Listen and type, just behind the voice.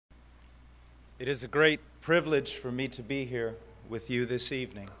It is a great privilege for me to be here with you this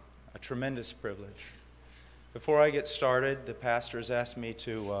evening, a tremendous privilege. Before I get started, the pastor has asked me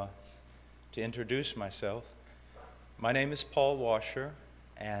to introduce myself. My name is Paul Washer,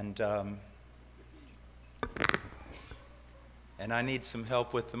 and I need some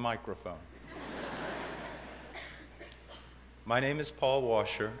help with the microphone. My name is Paul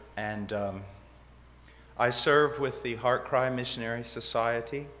Washer, and I serve with the Heart Cry Missionary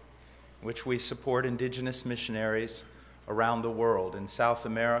Society, which we support indigenous missionaries around the world, in South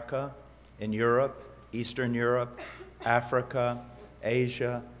America, in Europe, Eastern Europe, Africa,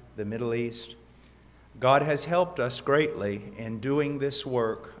 Asia, the Middle East. God has helped us greatly in doing this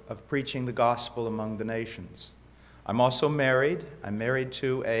work of preaching the gospel among the nations. I'm also married. I'm married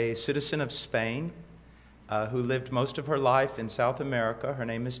to a citizen of Spain who lived most of her life in South America. Her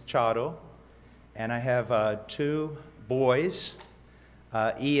name is Charo. And I have two boys,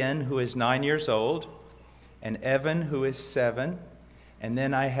 Ian, who is 9 years old, and Evan, who is 7. And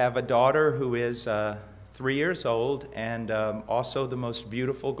then I have a daughter who is 3 years old and also the most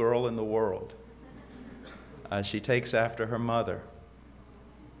beautiful girl in the world. She takes after her mother.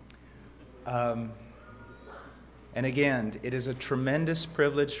 And again, it is a tremendous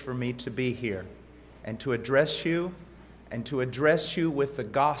privilege for me to be here and to address you with the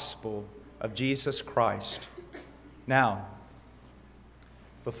gospel of Jesus Christ. Now,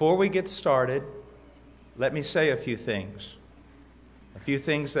 before we get started, let me say a few things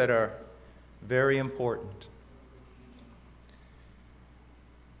that are very important.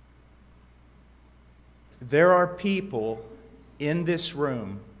 There are people in this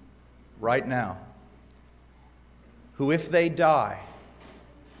room right now who, if they die,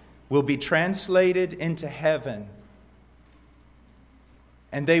 will be translated into heaven,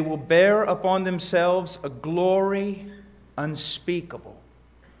 and they will bear upon themselves a glory unspeakable.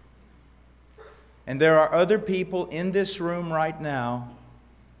 And there are other people in this room right now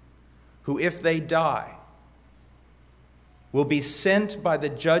who, if they die, will be sent by the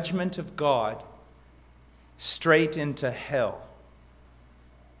judgment of God straight into hell,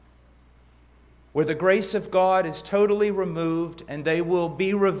 where the grace of God is totally removed and they will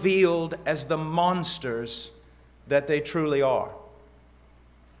be revealed as the monsters that they truly are.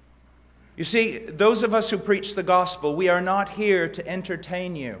 You see, those of us who preach the gospel, we are not here to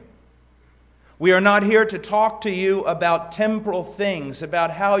entertain you. We are not here to talk to you about temporal things,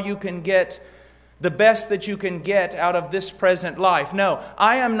 about how you can get the best that you can get out of this present life. No,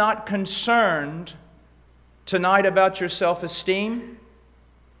 I am not concerned tonight about your self-esteem.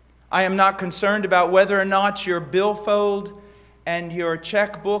 I am not concerned about whether or not your billfold and your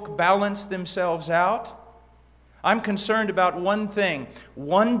checkbook balance themselves out. I'm concerned about one thing.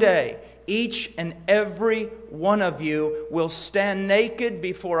 One day, each and every one of you will stand naked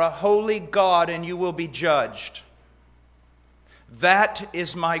before a holy God and you will be judged. That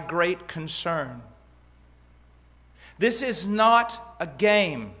is my great concern. This is not a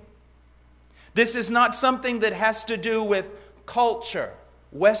game. This is not something that has to do with culture,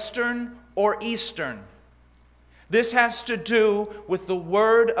 Western or Eastern. This has to do with the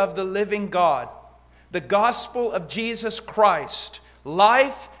Word of the living God, the gospel of Jesus Christ,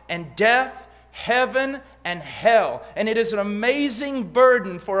 life and death, heaven and hell. And it is an amazing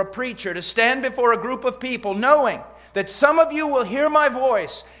burden for a preacher to stand before a group of people knowing that some of you will hear my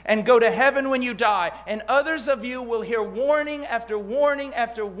voice and go to heaven when you die, and others of you will hear warning after warning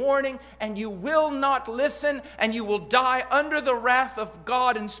after warning, and you will not listen, and you will die under the wrath of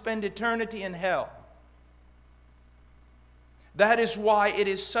God and spend eternity in hell. That is why it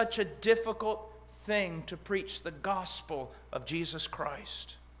is such a difficult thing to preach the gospel of Jesus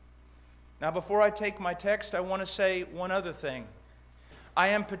Christ. Now, before I take my text, I want to say one other thing. I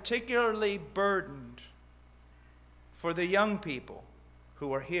am particularly burdened for the young people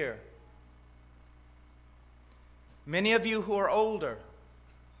who are here. Many of you who are older,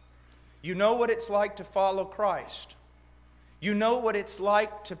 you know what it's like to follow Christ. You know what it's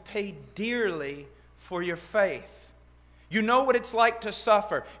like to pay dearly for your faith. You know what it's like to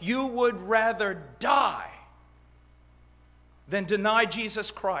suffer. You would rather die than deny Jesus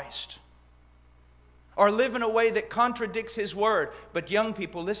Christ or live in a way that contradicts His Word. But young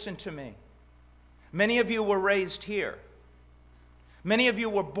people, listen to me. Many of you were raised here. Many of you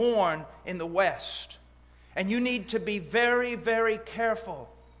were born in the West. And you need to be very, very careful.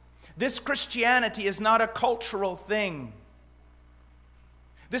 This Christianity is not a cultural thing.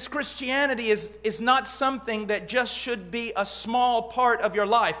 This Christianity is not something that just should be a small part of your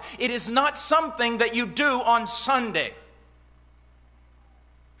life. It is not something that you do on Sunday.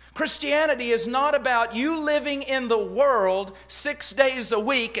 Christianity is not about you living in the world 6 days a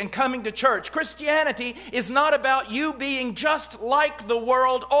week and coming to church. Christianity is not about you being just like the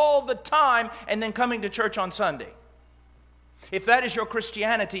world all the time and then coming to church on Sunday. If that is your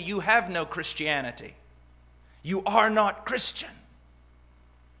Christianity, you have no Christianity. You are not Christian.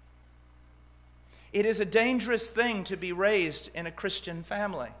 It is a dangerous thing to be raised in a Christian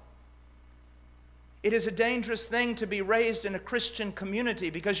family. It is a dangerous thing to be raised in a Christian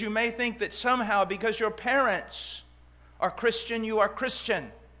community, because you may think that somehow because your parents are Christian, you are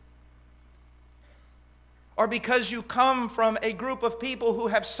Christian. Or because you come from a group of people who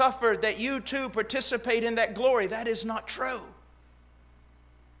have suffered, that you too participate in that glory. That is not true.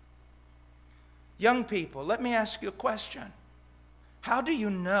 Young people, let me ask you a question. How do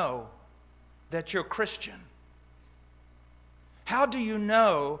you know that you're Christian? How do you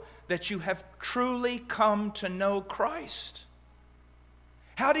know that you have truly come to know Christ?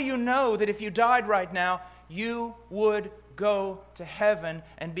 How do you know that if you died right now, you would go to heaven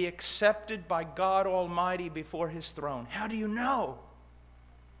and be accepted by God Almighty before His throne? How do you know?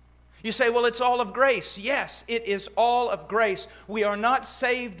 You say, well, it's all of grace. Yes, it is all of grace. We are not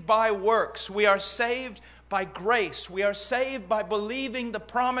saved by works. We are saved by grace. We are saved by believing the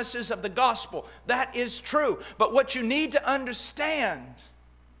promises of the gospel. That is true. But what you need to understand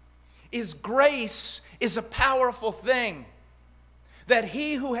is grace is a powerful thing. That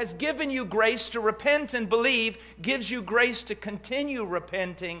He who has given you grace to repent and believe gives you grace to continue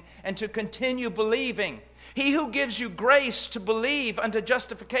repenting and to continue believing. He who gives you grace to believe unto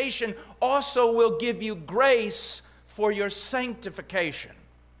justification also will give you grace for your sanctification,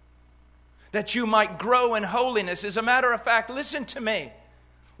 that you might grow in holiness. As a matter of fact, listen to me.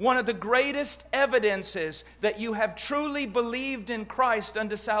 One of the greatest evidences that you have truly believed in Christ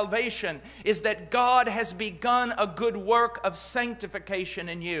unto salvation is that God has begun a good work of sanctification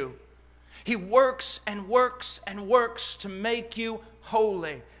in you. He works and works and works to make you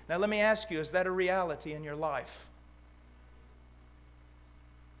holy. Now let me ask you, is that a reality in your life?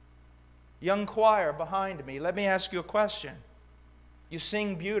 Young choir behind me, let me ask you a question. You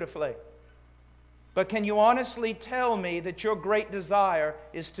sing beautifully. But can you honestly tell me that your great desire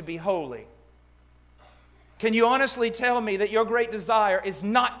is to be holy? Can you honestly tell me that your great desire is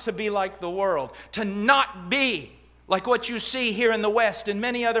not to be like the world, to not be like what you see here in the West and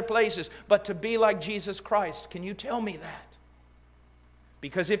many other places, but to be like Jesus Christ? Can you tell me that?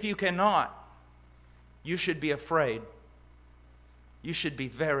 Because if you cannot, you should be afraid. You should be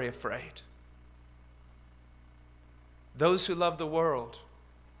very afraid. Those who love the world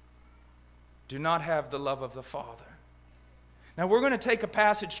do not have the love of the Father. Now we're going to take a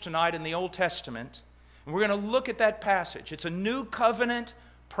passage tonight in the Old Testament, and we're going to look at that passage. It's a new covenant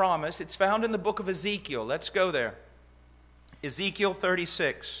promise. It's found in the book of Ezekiel. Let's go there. Ezekiel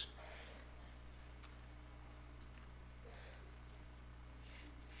 36.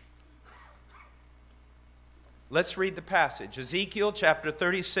 Let's read the passage. Ezekiel chapter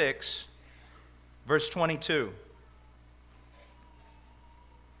 36, verse 22.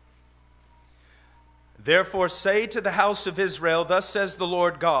 Therefore say to the house of Israel, thus says the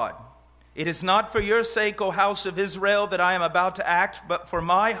Lord God, it is not for your sake, O house of Israel, that I am about to act, but for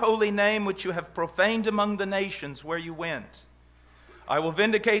my holy name which you have profaned among the nations where you went. I will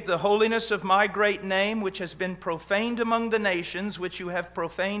vindicate the holiness of my great name, which has been profaned among the nations, which you have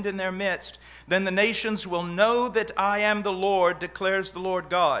profaned in their midst. Then the nations will know that I am the Lord, declares the Lord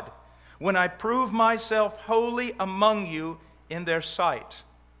God, when I prove myself holy among you in their sight.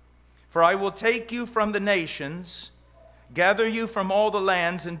 For I will take you from the nations, gather you from all the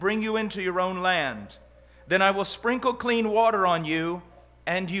lands, and bring you into your own land. Then I will sprinkle clean water on you,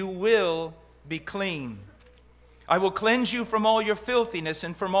 and you will be clean. I will cleanse you from all your filthiness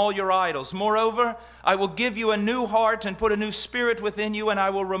and from all your idols. Moreover, I will give you a new heart and put a new spirit within you, and I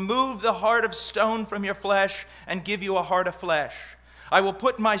will remove the heart of stone from your flesh and give you a heart of flesh. I will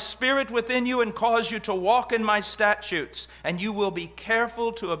put my spirit within you and cause you to walk in my statutes, and you will be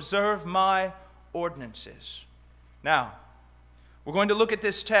careful to observe my ordinances. Now, we're going to look at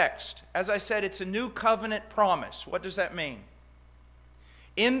this text. As I said, it's a new covenant promise. What does that mean?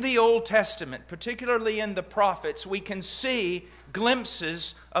 In the Old Testament, particularly in the prophets, we can see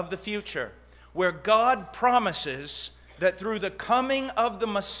glimpses of the future, where God promises that through the coming of the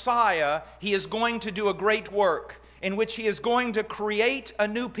Messiah, He is going to do a great work, in which He is going to create a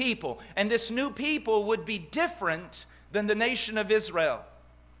new people. And this new people would be different than the nation of Israel,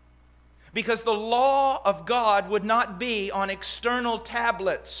 because the law of God would not be on external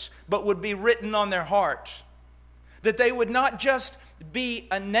tablets, but would be written on their heart. That they would not just be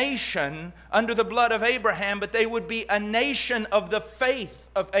a nation under the blood of Abraham, but they would be a nation of the faith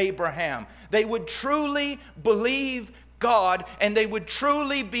of Abraham. They would truly believe God, and they would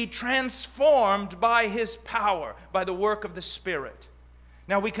truly be transformed by His power, by the work of the Spirit.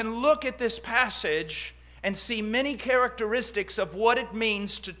 Now we can look at this passage and see many characteristics of what it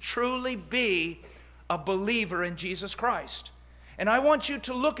means to truly be a believer in Jesus Christ. And I want you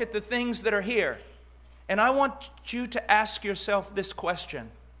to look at the things that are here. And I want you to ask yourself this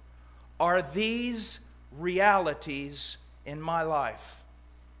question: are these realities in my life?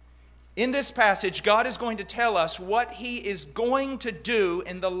 In this passage, God is going to tell us what He is going to do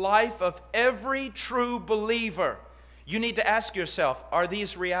in the life of every true believer. You need to ask yourself, are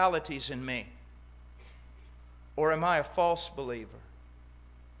these realities in me? Or am I a false believer?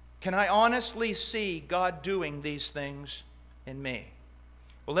 Can I honestly see God doing these things in me?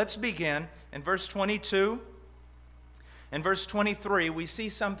 Well, let's begin in verse 22 and verse 23. We see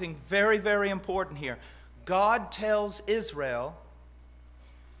something very, very important here. God tells Israel,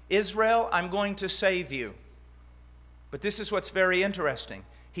 I'm going to save you. But this is what's very interesting.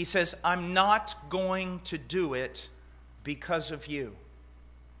 He says, I'm not going to do it because of you.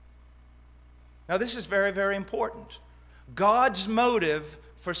 Now, this is very, very important. God's motive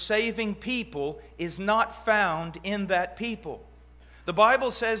for saving people is not found in that people. The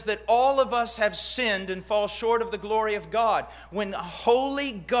Bible says that all of us have sinned and fall short of the glory of God. When a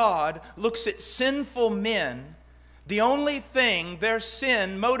holy God looks at sinful men, the only thing their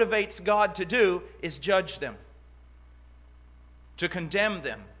sin motivates God to do is judge them, to condemn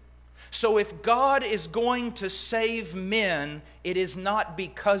them. So if God is going to save men, it is not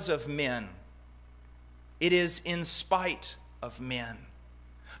because of men. It is in spite of men.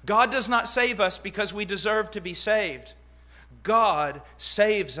 God does not save us because we deserve to be saved. God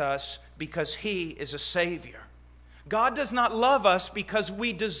saves us because He is a Savior. God does not love us because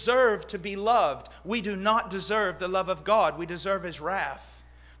we deserve to be loved. We do not deserve the love of God. We deserve His wrath.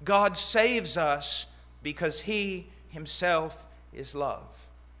 God saves us because He Himself is love.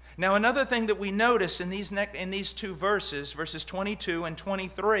 Now, another thing that we notice in these two verses, verses 22 and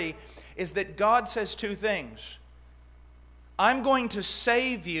 23, is that God says two things. I'm going to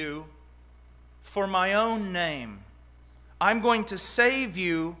save you for my own name. I'm going to save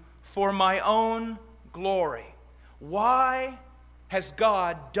you for my own glory. Why has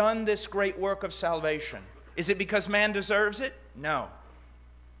God done this great work of salvation? Is it because man deserves it? No.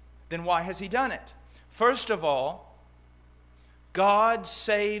 Then why has He done it? First of all, God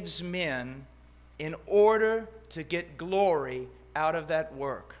saves men in order to get glory out of that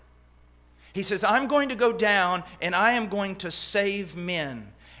work. He says, I'm going to go down and I am going to save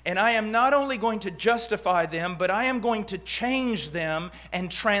men. And I am not only going to justify them, but I am going to change them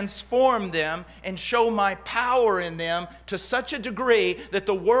and transform them and show my power in them to such a degree that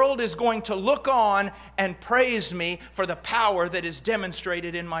the world is going to look on and praise me for the power that is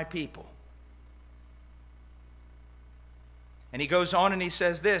demonstrated in my people. And he goes on and he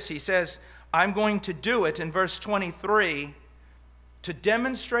says this. He says, I'm going to do it in verse 23 to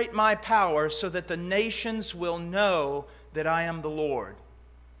demonstrate my power so that the nations will know that I am the Lord.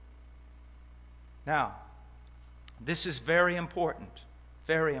 Now, this is very important,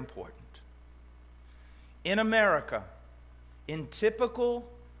 very important. In America, in typical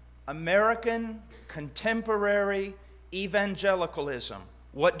American contemporary evangelicalism,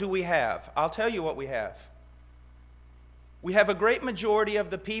 what do we have? I'll tell you what we have. We have a great majority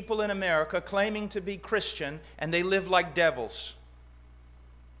of the people in America claiming to be Christian, and they live like devils.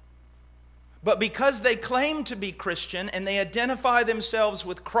 But because they claim to be Christian and they identify themselves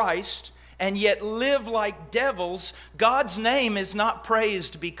with Christ and yet live like devils, God's name is not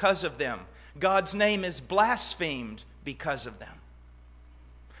praised because of them. God's name is blasphemed because of them.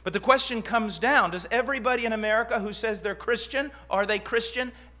 But the question comes down, does everybody in America who says they're Christian, are they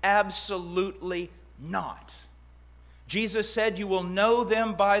Christian? Absolutely not. Jesus said, you will know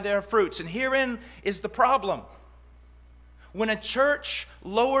them by their fruits. And herein is the problem. When a church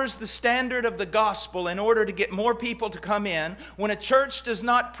lowers the standard of the gospel in order to get more people to come in, when a church does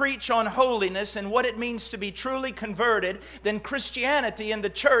not preach on holiness and what it means to be truly converted, then Christianity in the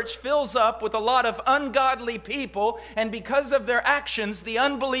church fills up with a lot of ungodly people, and because of their actions, the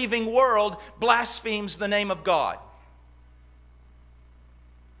unbelieving world blasphemes the name of God.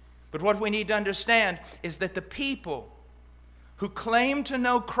 But what we need to understand is that the people who claim to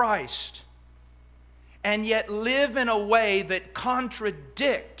know Christ and yet live in a way that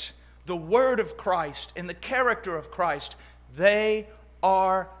contradict the word of Christ and the character of Christ, they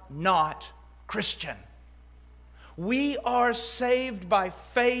are not Christian. We are saved by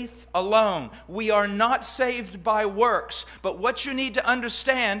faith alone. We are not saved by works. But what you need to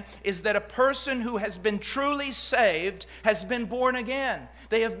understand is that a person who has been truly saved has been born again.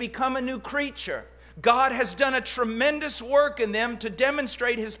 They have become a new creature. God has done a tremendous work in them to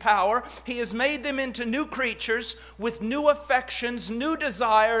demonstrate His power. He has made them into new creatures with new affections, new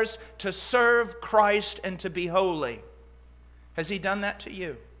desires to serve Christ and to be holy. Has He done that to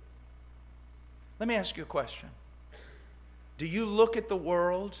you? Let me ask you a question. Do you look at the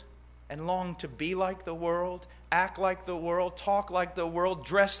world and long to be like the world, act like the world, talk like the world,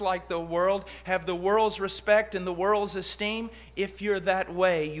 dress like the world, have the world's respect and the world's esteem? If you're that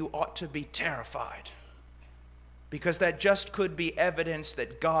way, you ought to be terrified, because that just could be evidence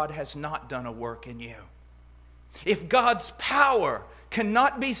that God has not done a work in you. If God's power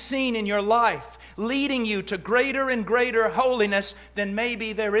cannot be seen in your life, leading you to greater and greater holiness, then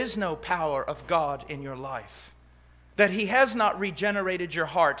maybe there is no power of God in your life. That He has not regenerated your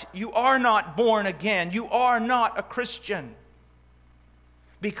heart. You are not born again. You are not a Christian.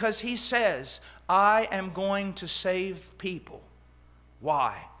 Because He says, I am going to save people.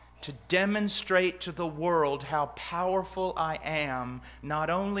 Why? To demonstrate to the world how powerful I am, not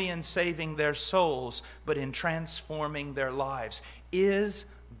only in saving their souls, but in transforming their lives. Is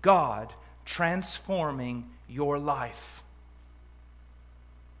God transforming your life?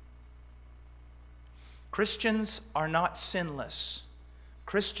 Christians are not sinless.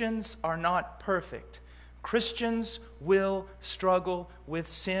 Christians are not perfect. Christians will struggle with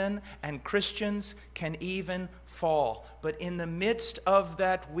sin, and Christians can even fall. But in the midst of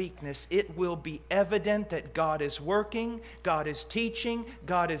that weakness, it will be evident that God is working, God is teaching,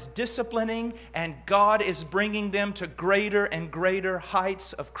 God is disciplining, and God is bringing them to greater and greater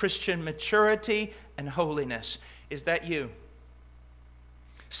heights of Christian maturity and holiness. Is that you?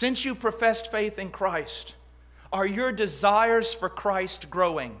 Since you professed faith in Christ, are your desires for Christ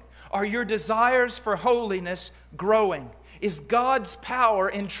growing? Are your desires for holiness growing? Is God's power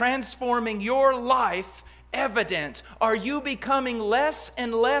in transforming your life evident? Are you becoming less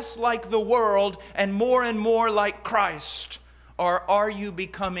and less like the world and more like Christ? Or are you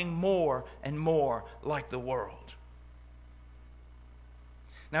becoming more and more like the world?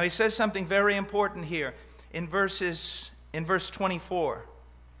 Now he says something very important here in verse 24.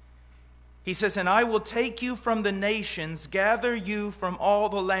 He says, and I will take you from the nations, gather you from all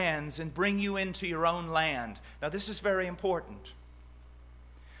the lands, and bring you into your own land. Now this is very important.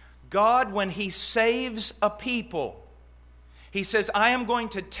 God, when He saves a people, He says, I am going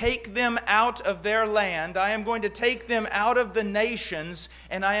to take them out of their land. I am going to take them out of the nations,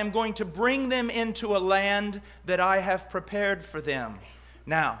 and I am going to bring them into a land that I have prepared for them.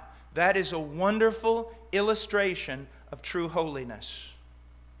 Now, that is a wonderful illustration of true holiness.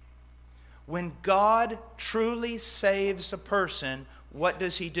 When God truly saves a person, what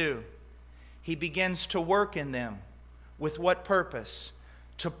does He do? He begins to work in them. With what purpose?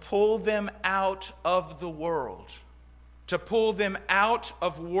 To pull them out of the world. To pull them out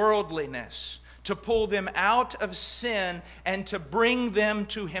of worldliness. To pull them out of sin and to bring them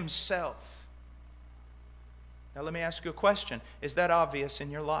to Himself. Now let me ask you a question. Is that obvious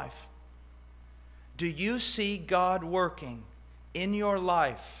in your life? Do you see God working in your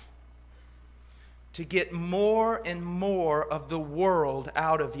life to get more and more of the world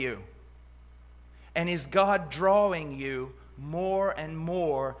out of you? And is God drawing you more and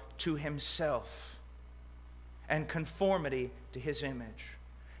more to Himself and conformity to His image?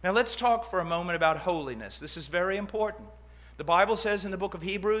 Now let's talk for a moment about holiness. This is very important. The Bible says in the book of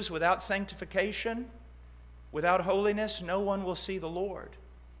Hebrews, without sanctification, without holiness, no one will see the Lord.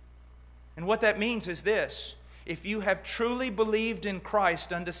 And what that means is this. If you have truly believed in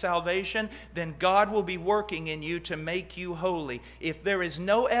Christ unto salvation, then God will be working in you to make you holy. If there is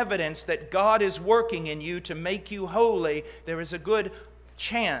no evidence that God is working in you to make you holy, there is a good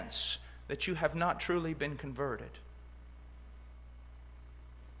chance that you have not truly been converted.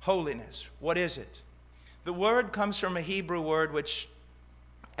 Holiness, what is it? The word comes from a Hebrew word which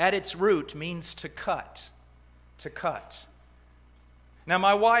at its root means to cut. To cut. Now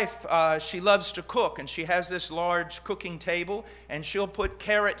my wife, she loves to cook, and she has this large cooking table, and she'll put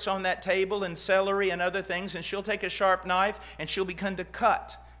carrots on that table and celery and other things, and she'll take a sharp knife and she'll begin to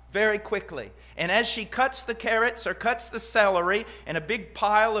cut very quickly. And as she cuts the carrots or cuts the celery, and a big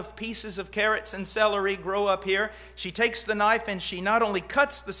pile of pieces of carrots and celery grow up here, she takes the knife and she not only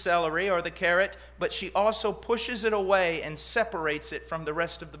cuts the celery or the carrot, but she also pushes it away and separates it from the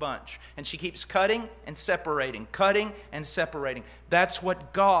rest of the bunch. And she keeps cutting and separating, cutting and separating. That's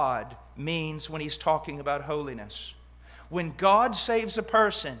what God means when He's talking about holiness. When God saves a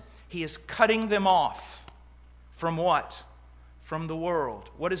person, He is cutting them off From what? From the world.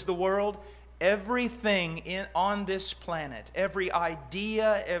 What is the world? Everything on this planet, every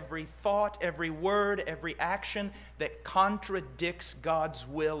idea, every thought, every word, every action that contradicts God's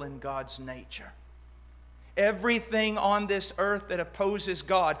will and God's nature. Everything on this earth that opposes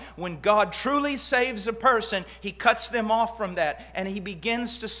God. When God truly saves a person, He cuts them off from that and He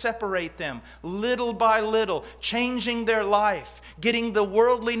begins to separate them little by little, changing their life, getting the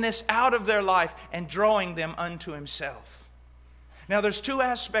worldliness out of their life and drawing them unto Himself. Now, there's two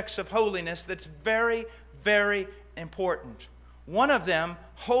aspects of holiness that's very, very important. One of them,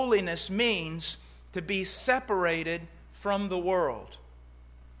 holiness means to be separated from the world.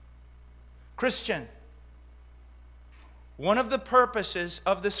 Christian, one of the purposes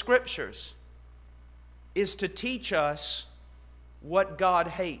of the Scriptures is to teach us what God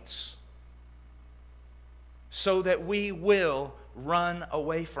hates so that we will run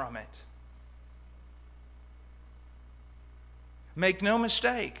away from it. Make no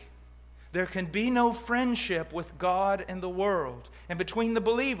mistake, there can be no friendship with God and the world. And between the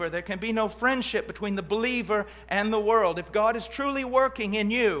believer, there can be no friendship between the believer and the world. If God is truly working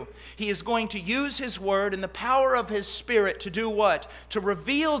in you, He is going to use His Word and the power of His Spirit to do what? To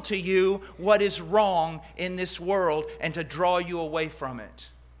reveal to you what is wrong in this world and to draw you away from it.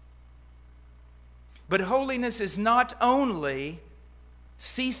 But holiness is not only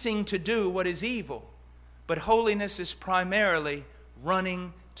ceasing to do what is evil, but holiness is primarily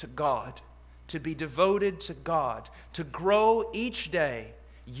running to God, to be devoted to God, to grow each day,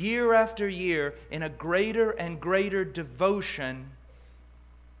 year after year, in a greater and greater devotion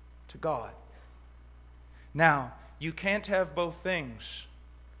to God. Now, you can't have both things.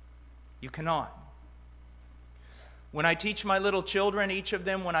 You cannot. When I teach my little children, each of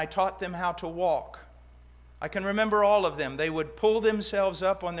them, when I taught them how to walk, I can remember all of them. They would pull themselves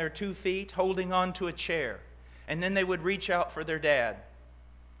up on their 2 feet, holding on to a chair. And then they would reach out for their dad.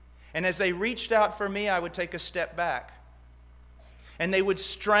 And as they reached out for me, I would take a step back. And they would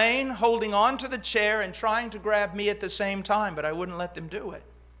strain, holding on to the chair and trying to grab me at the same time, but I wouldn't let them do it.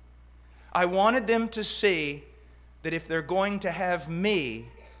 I wanted them to see that if they're going to have me,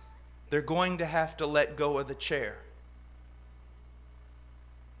 they're going to have to let go of the chair.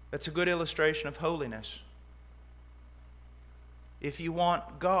 That's a good illustration of holiness. If you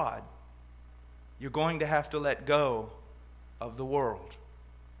want God, you're going to have to let go of the world.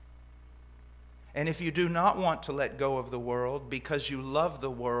 And if you do not want to let go of the world because you love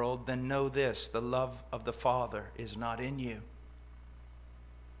the world, then know this: the love of the Father is not in you.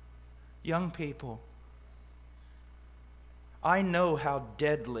 Young people, I know how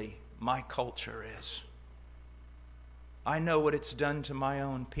deadly my culture is. I know what it's done to my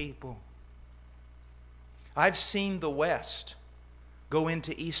own people. I've seen the West go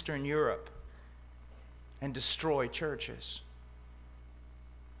into Eastern Europe and destroy churches.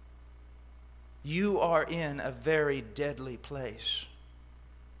 You are in a very deadly place.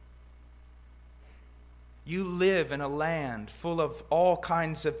 You live in a land full of all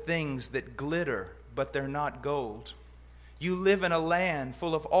kinds of things that glitter, but they're not gold. You live in a land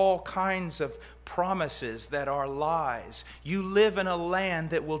full of all kinds of promises that are lies. You live in a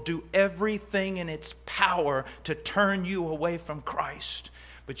land that will do everything in its power to turn you away from Christ.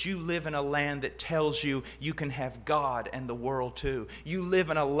 But you live in a land that tells you you can have God and the world too. You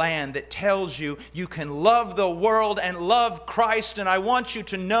live in a land that tells you you can love the world and love Christ, and I want you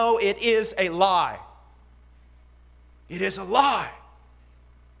to know it is a lie. It is a lie.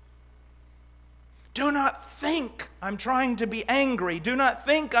 Do not think I'm trying to be angry. Do not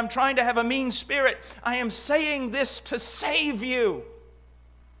think I'm trying to have a mean spirit. I am saying this to save you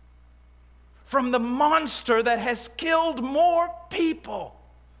from the monster that has killed more people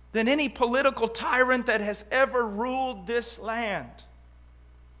than any political tyrant that has ever ruled this land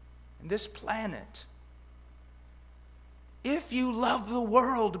and this planet. If you love the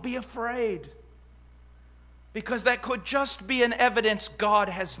world, be afraid. Because that could just be an evidence God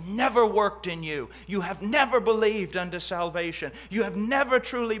has never worked in you. You have never believed unto salvation. You have never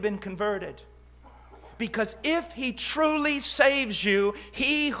truly been converted. Because if He truly saves you,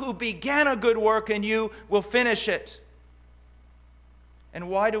 He who began a good work in you will finish it. And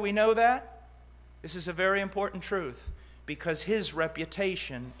why do we know that? This is a very important truth. Because His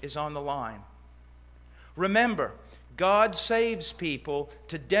reputation is on the line. Remember, God saves people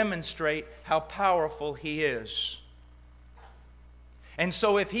to demonstrate how powerful He is. And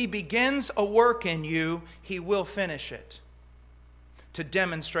so if He begins a work in you, He will finish it to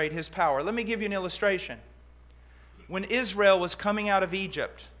demonstrate His power. Let me give you an illustration. When Israel was coming out of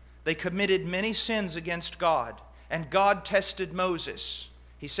Egypt, they committed many sins against God, and God tested Moses.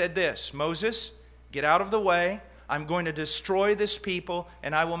 He said this: Moses, get out of the way. I'm going to destroy this people,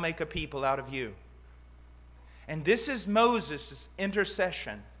 and I will make a people out of you. And this is Moses'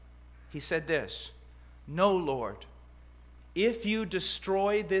 intercession. He said this, "No, Lord, if you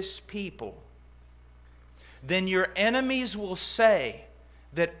destroy this people, then your enemies will say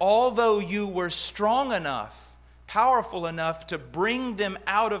that although you were strong enough, powerful enough to bring them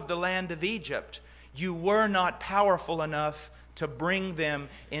out of the land of Egypt, you were not powerful enough to bring them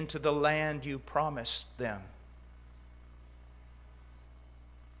into the land you promised them."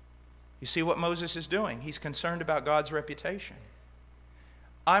 You see what Moses is doing? He's concerned about God's reputation.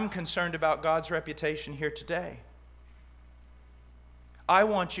 I'm concerned about God's reputation here today. I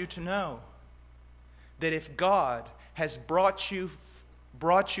want you to know that if God has brought you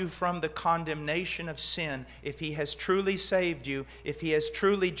from the condemnation of sin, if He has truly saved you, if He has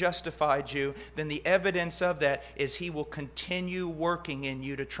truly justified you, then the evidence of that is He will continue working in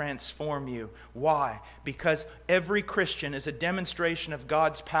you to transform you. Why? Because every Christian is a demonstration of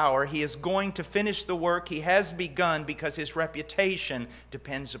God's power. He is going to finish the work He has begun because His reputation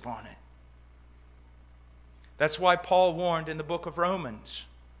depends upon it. That's why Paul warned in the book of Romans.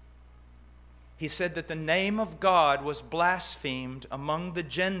 He said that the name of God was blasphemed among the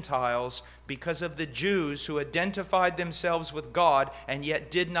Gentiles because of the Jews who identified themselves with God and yet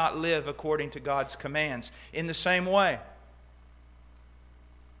did not live according to God's commands. In the same way,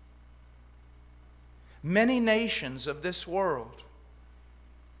 many nations of this world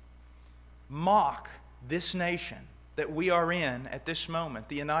mock this nation that we are in at this moment,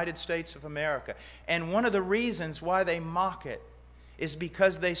 the United States of America. And one of the reasons why they mock it is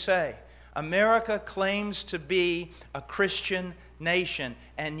because they say, America claims to be a Christian nation,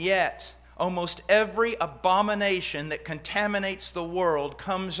 and yet almost every abomination that contaminates the world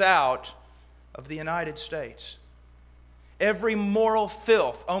comes out of the United States. Every moral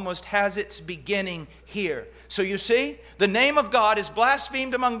filth almost has its beginning here. So you see, the name of God is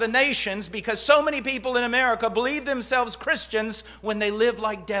blasphemed among the nations because so many people in America believe themselves Christians when they live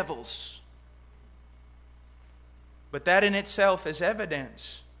like devils. But that in itself is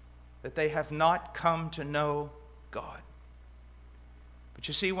evidence that they have not come to know God. But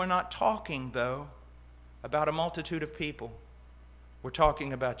you see, we're not talking, though, about a multitude of people. We're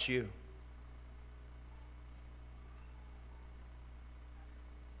talking about you.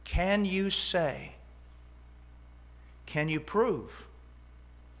 Can you say, can you prove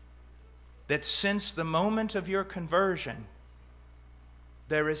that since the moment of your conversion,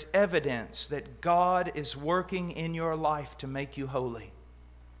 there is evidence that God is working in your life to make you holy?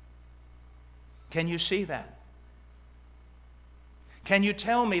 Can you see that? Can you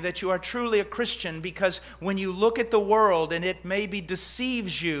tell me that you are truly a Christian because when you look at the world and it maybe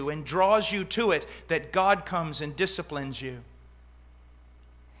deceives you and draws you to it, that God comes and disciplines you?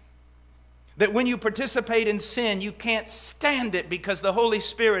 That when you participate in sin, you can't stand it because the Holy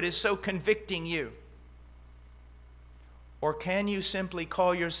Spirit is so convicting you? Or can you simply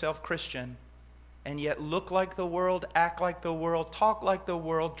call yourself Christian and yet look like the world, act like the world, talk like the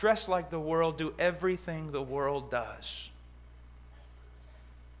world, dress like the world, do everything the world does?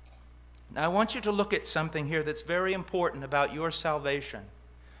 Now I want you to look at something here that's very important about your salvation.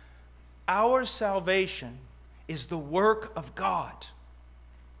 Our salvation is the work of God.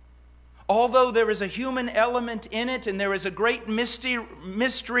 Although there is a human element in it and there is a great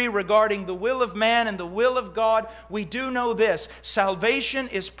mystery regarding the will of man and the will of God, we do know this: salvation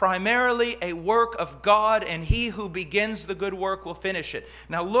is primarily a work of God, and He who begins the good work will finish it.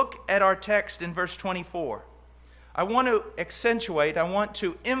 Now look at our text in verse 24. I want to accentuate, I want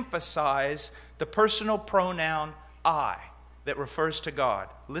to emphasize the personal pronoun I that refers to God.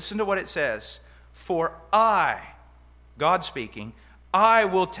 Listen to what it says. For I, God speaking, I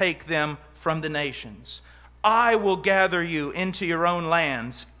will take them from the nations. I will gather you into your own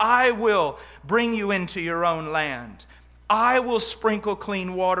lands. I will bring you into your own land. I will sprinkle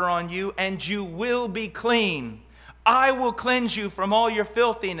clean water on you, and you will be clean. I will cleanse you from all your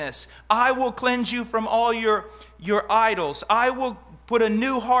filthiness. I will cleanse you from all your idols. I will put a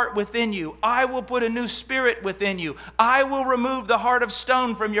new heart within you. I will put a new spirit within you. I will remove the heart of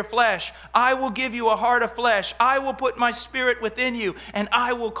stone from your flesh. I will give you a heart of flesh. I will put my spirit within you, and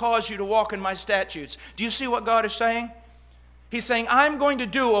I will cause you to walk in my statutes. Do you see what God is saying? He's saying, I'm going to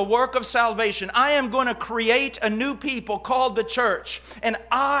do a work of salvation. I am going to create a new people called the church. And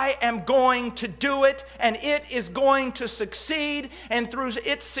I am going to do it, and it is going to succeed. And through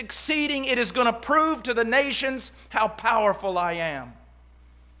its succeeding, it is going to prove to the nations how powerful I am.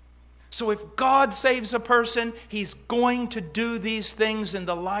 So if God saves a person, He's going to do these things in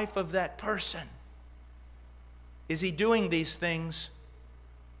the life of that person. Is He doing these things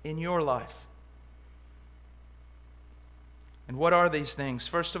in your life? And what are these things?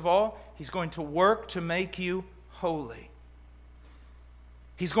 First of all, He's going to work to make you holy.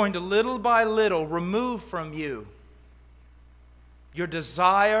 He's going to little by little remove from you your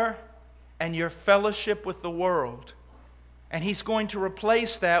desire and your fellowship with the world. And He's going to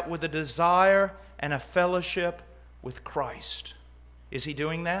replace that with a desire and a fellowship with Christ. Is He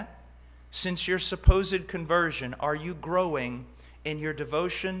doing that? Since your supposed conversion, are you growing in your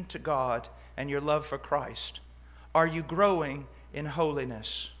devotion to God and your love for Christ? Are you growing in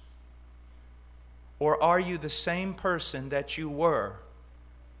holiness? Or are you the same person that you were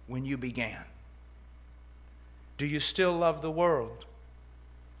when you began? Do you still love the world?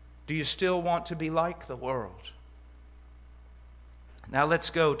 Do you still want to be like the world? Now let's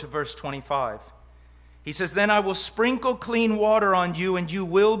go to verse 25. He says, "Then I will sprinkle clean water on you, and you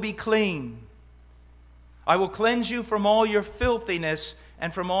will be clean. I will cleanse you from all your filthiness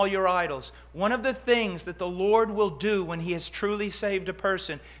and from all your idols." One of the things that the Lord will do when He has truly saved a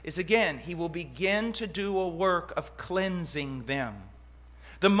person is, again, He will begin to do a work of cleansing them.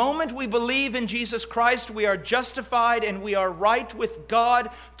 The moment we believe in Jesus Christ, we are justified and we are right with God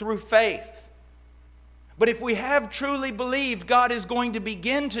through faith. But if we have truly believed, God is going to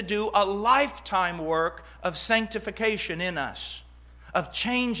begin to do a lifetime work of sanctification in us, of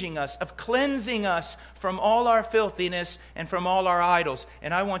changing us, of cleansing us from all our filthiness and from all our idols.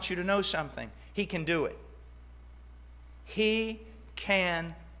 And I want you to know something. He can do it. He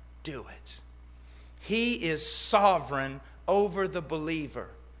can do it. He is sovereign over the believer.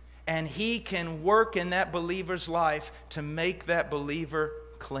 And He can work in that believer's life to make that believer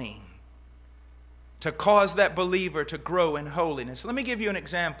clean, to cause that believer to grow in holiness. Let me give you an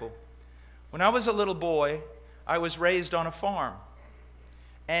example. When I was a little boy, I was raised on a farm.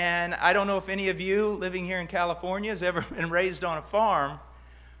 And I don't know if any of you living here in California has ever been raised on a farm,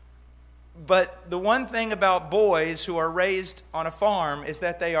 but the one thing about boys who are raised on a farm is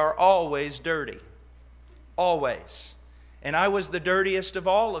that they are always dirty. Always. And I was the dirtiest of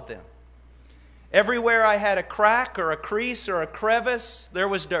all of them. Everywhere I had a crack or a crease or a crevice, there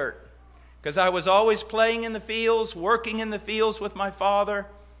was dirt. Because I was always playing in the fields, working in the fields with my father.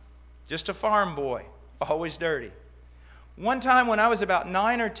 Just a farm boy, always dirty. One time when I was about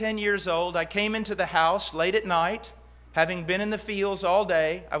 9 or 10 years old, I came into the house late at night, having been in the fields all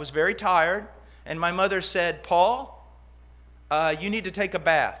day. I was very tired, and my mother said, "Paul, you need to take a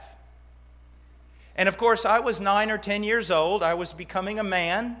bath." And of course, I was 9 or 10 years old. I was becoming a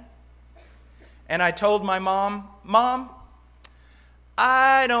man. And I told my mom, "Mom,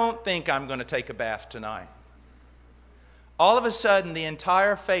 I don't think I'm going to take a bath tonight." All of a sudden, the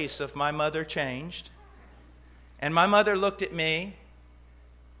entire face of my mother changed. And my mother looked at me,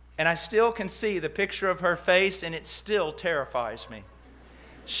 and I still can see the picture of her face, and it still terrifies me.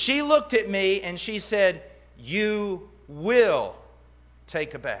 She looked at me and she said, "You will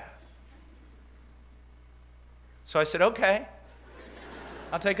take a bath." So I said, "Okay,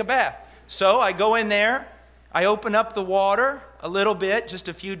 I'll take a bath." So I go in there, I open up the water a little bit, just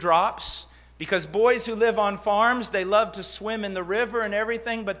a few drops, because boys who live on farms, they love to swim in the river and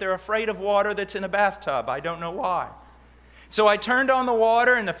everything, but they're afraid of water that's in a bathtub. I don't know why. So I turned on the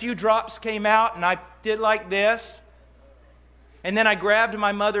water and a few drops came out, and I did like this. And then I grabbed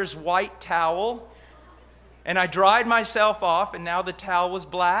my mother's white towel and I dried myself off, and now the towel was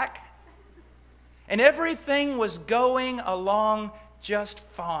black. And everything was going along just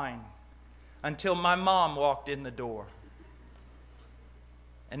fine until my mom walked in the door.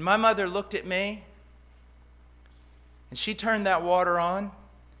 And my mother looked at me, and she turned that water on,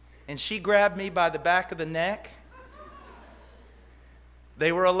 and she grabbed me by the back of the neck.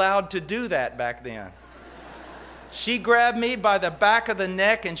 They were allowed to do that back then. She grabbed me by the back of the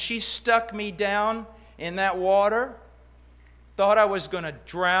neck, and she stuck me down in that water. Thought I was going to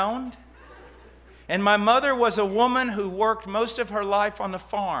drown. And my mother was a woman who worked most of her life on the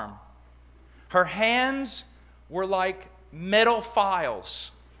farm. Her hands were like metal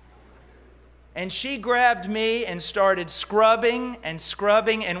files. And she grabbed me and started scrubbing and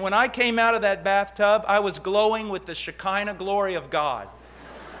scrubbing. And when I came out of that bathtub, I was glowing with the Shekinah glory of God.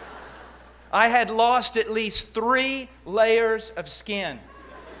 I had lost at least 3 layers of skin.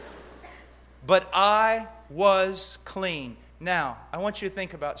 But I was clean. Now, I want you to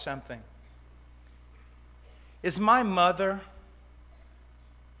think about something. Is my mother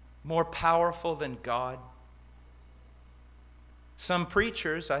more powerful than God? Some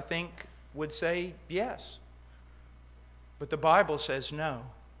preachers, I think, would say yes. But the Bible says no.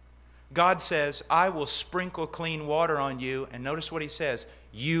 God says, "I will sprinkle clean water on you." And notice what He says,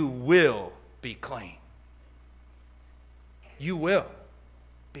 "You will be clean." You will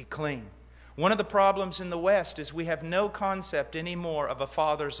be clean. One of the problems in the West is we have no concept anymore of a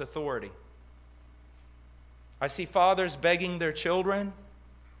father's authority. I see fathers begging their children.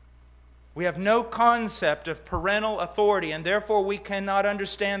 We have no concept of parental authority, and therefore we cannot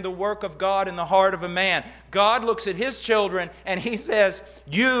understand the work of God in the heart of a man. God looks at His children and He says,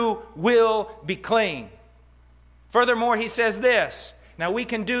 "You will be clean." Furthermore, He says this. Now we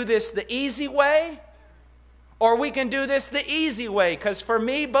can do this the easy way, or we can do this the easy way, because for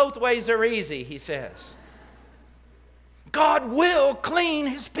me, both ways are easy, He says. God will clean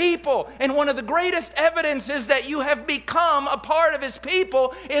His people. And one of the greatest evidences that you have become a part of His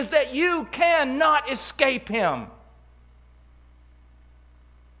people is that you cannot escape Him.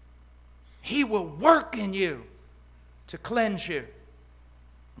 He will work in you to cleanse you.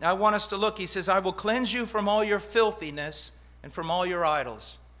 Now I want us to look. He says, "I will cleanse you from all your filthiness and from all your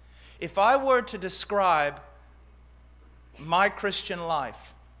idols." If I were to describe my Christian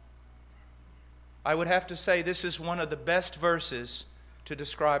life, I would have to say this is one of the best verses to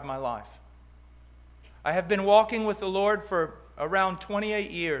describe my life. I have been walking with the Lord for around 28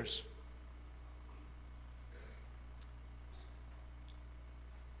 years.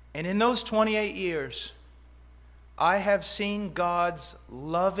 And in those 28 years, I have seen God's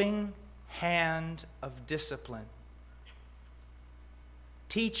loving hand of discipline,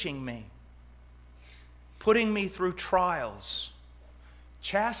 teaching me, putting me through trials,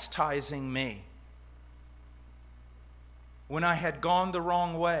 chastising me when I had gone the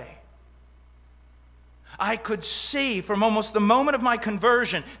wrong way. I could see from almost the moment of my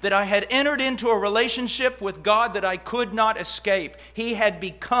conversion that I had entered into a relationship with God that I could not escape. He had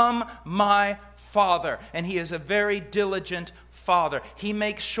become my Father, and He is a very diligent Father. He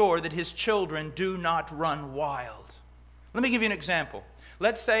makes sure that His children do not run wild. Let me give you an example.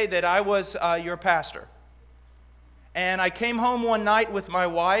 Let's say that I was your pastor, and I came home one night with my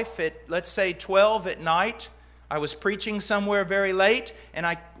wife at, let's say, 12 at night. I was preaching somewhere very late,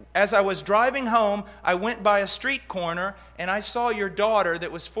 and as I was driving home, I went by a street corner, and I saw your daughter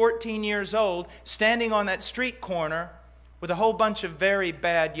that was 14 years old standing on that street corner with a whole bunch of very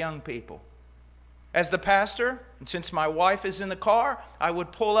bad young people. As the pastor, and since my wife is in the car, I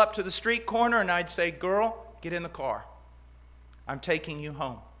would pull up to the street corner and I'd say, "Girl, get in the car. I'm taking you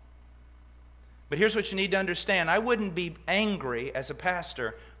home." But here's what you need to understand. I wouldn't be angry as a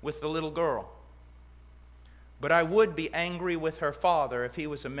pastor with the little girl. But I would be angry with her father if he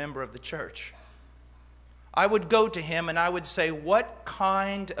was a member of the church. I would go to him and I would say, "What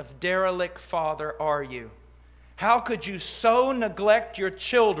kind of derelict father are you? How could you so neglect your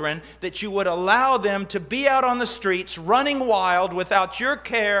children that you would allow them to be out on the streets running wild without your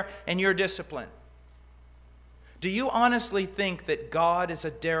care and your discipline?" Do you honestly think that God is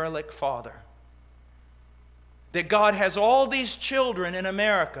a derelict father? That God has all these children in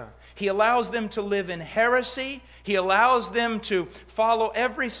America. He allows them to live in heresy. He allows them to follow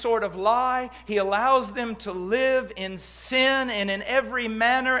every sort of lie. He allows them to live in sin and in every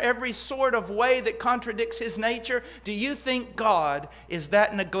manner, every sort of way that contradicts His nature. Do you think God is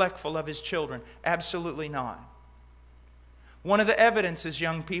that neglectful of His children? Absolutely not. One of the evidences,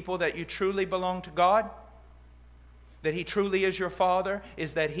 young people, that you truly belong to God, that He truly is your Father,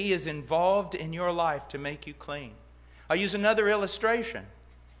 is that He is involved in your life to make you clean. I'll use another illustration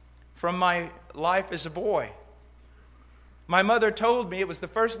from my life as a boy. My mother told me, it was the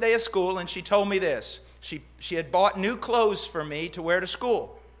first day of school, and she told me this. She had bought new clothes for me to wear to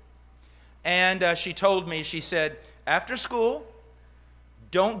school. And she told me, she said, "After school,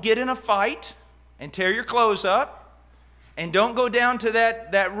 don't get in a fight and tear your clothes up. And don't go down to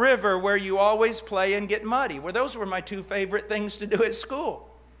that river where you always play and get muddy." Well, those were my two favorite things to do at school.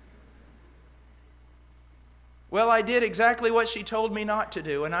 Well, I did exactly what she told me not to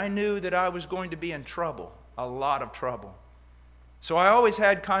do, and I knew that I was going to be in trouble, a lot of trouble. So I always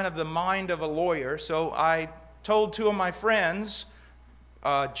had kind of the mind of a lawyer, so I told two of my friends,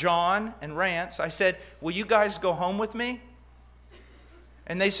 John and Rance, I said, "Will you guys go home with me?"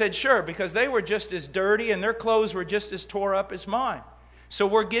 And they said, "Sure," because they were just as dirty and their clothes were just as tore up as mine. So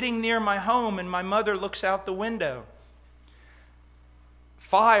we're getting near my home, and my mother looks out the window.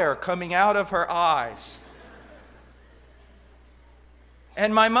 Fire coming out of her eyes.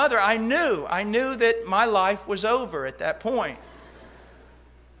 And my mother, I knew that my life was over at that point.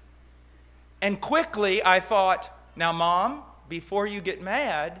 And quickly I thought, "Now, Mom, before you get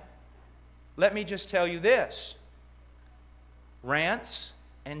mad, let me just tell you this. Rance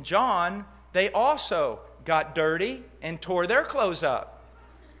and John, they also got dirty and tore their clothes up."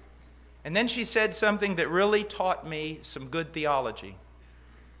 And then she said something that really taught me some good theology.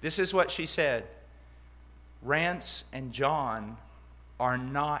 This is what she said: "Rance and John are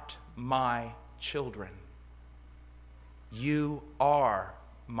not my children. You are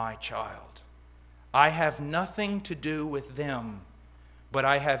my child. I have nothing to do with them, but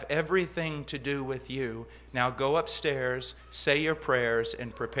I have everything to do with you. Now go upstairs, say your prayers,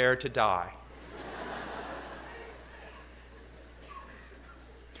 and prepare to die.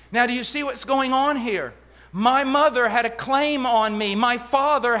 Now, do you see what's going on here? My mother had a claim on me. My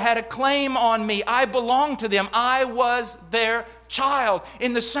father had a claim on me. I belonged to them. I was their child.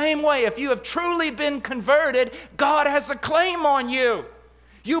 In the same way, if you have truly been converted, God has a claim on you.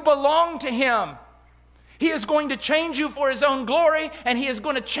 You belong to Him. He is going to change you for His own glory, and He is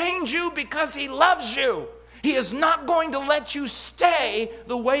going to change you because He loves you. He is not going to let you stay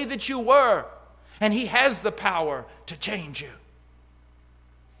the way that you were, and He has the power to change you.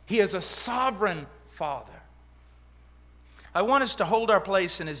 He is a sovereign Father. I want us to hold our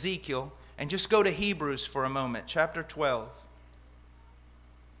place in Ezekiel and just go to Hebrews for a moment, chapter 12.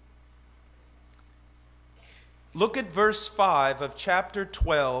 Look at verse 5 of chapter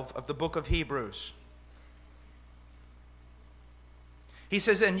 12 of the book of Hebrews. He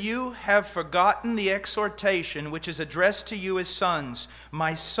says, "And you have forgotten the exhortation which is addressed to you as sons.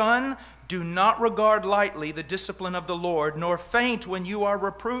 My son, do not regard lightly the discipline of the Lord, nor faint when you are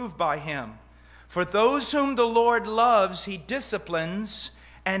reproved by Him. For those whom the Lord loves, He disciplines,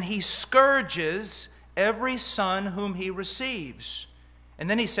 and He scourges every son whom He receives." And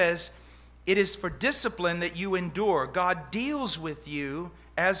then he says, "It is for discipline that you endure. God deals with you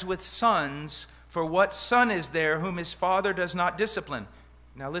as with sons, for what son is there whom his father does not discipline?"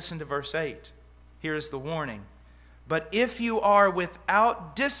 Now listen to verse 8. Here is the warning. "But if you are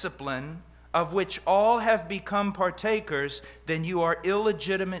without discipline, of which all have become partakers, then you are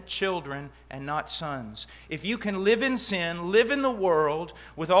illegitimate children and not sons." If you can live in sin, live in the world,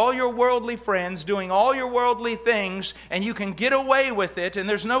 with all your worldly friends, doing all your worldly things, and you can get away with it, and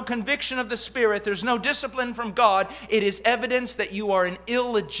there's no conviction of the Spirit, there's no discipline from God, it is evidence that you are an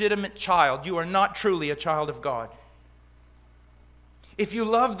illegitimate child. You are not truly a child of God. If you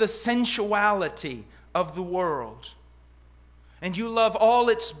love the sensuality of the world, and you love all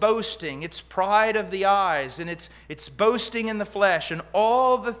its boasting, its pride of the eyes, and its boasting in the flesh, and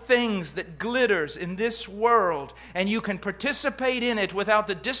all the things that glitters in this world, and you can participate in it without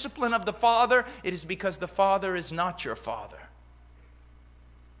the discipline of the Father, it is because the Father is not your Father.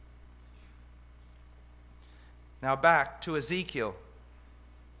 Now back to Ezekiel.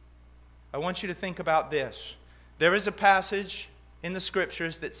 I want you to think about this. There is a passage in the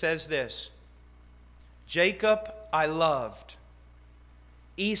Scriptures that says this: "Jacob I loved,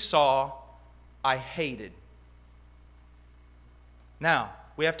 Esau I hated." Now,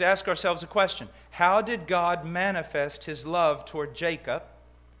 we have to ask ourselves a question. How did God manifest His love toward Jacob?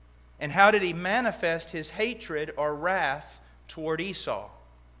 And how did He manifest His hatred or wrath toward Esau?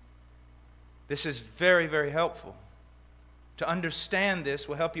 This is very, very helpful. To understand this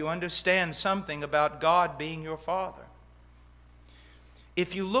will help you understand something about God being your Father.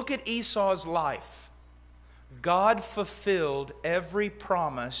 If you look at Esau's life, God fulfilled every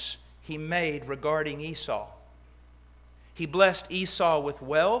promise He made regarding Esau. He blessed Esau with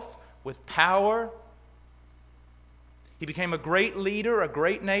wealth, with power. He became a great leader, a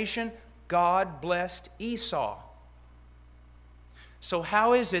great nation. God blessed Esau. So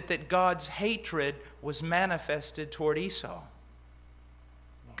how is it that God's hatred was manifested toward Esau?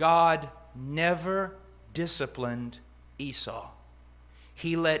 God never disciplined Esau.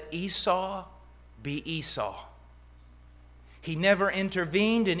 He let Esau be Esau. He never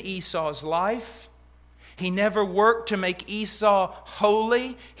intervened in Esau's life. He never worked to make Esau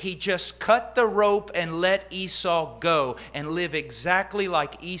holy. He just cut the rope and let Esau go and live exactly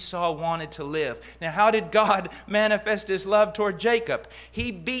like Esau wanted to live. Now, how did God manifest His love toward Jacob?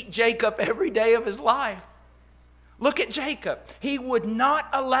 He beat Jacob every day of his life. Look at Jacob. He would not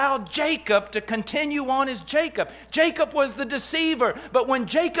allow Jacob to continue on as Jacob. Jacob was the deceiver. But when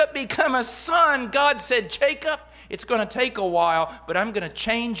Jacob became a son, God said, "Jacob, it's going to take a while, but I'm going to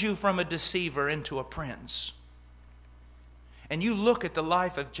change you from a deceiver into a prince." And you look at the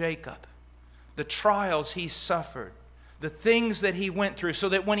life of Jacob, the trials he suffered, the things that he went through, so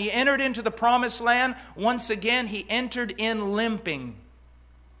that when he entered into the promised land, once again, he entered in limping.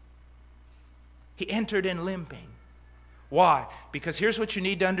 He entered in limping. Why? Because here's what you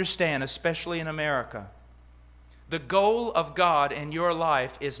need to understand, especially in America. The goal of God in your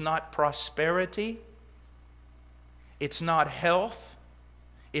life is not prosperity. It's not health.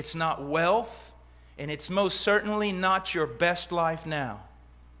 It's not wealth. And it's most certainly not your best life now.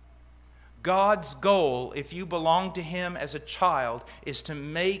 God's goal, if you belong to Him as a child, is to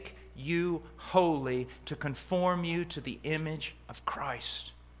make you holy, to conform you to the image of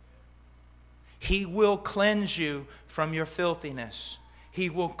Christ. He will cleanse you from your filthiness.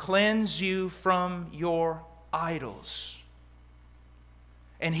 He will cleanse you from your idols.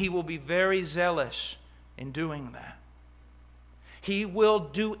 And He will be very zealous in doing that. He will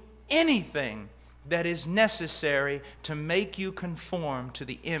do anything that is necessary to make you conform to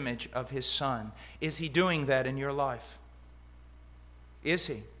the image of His Son. Is He doing that in your life? Is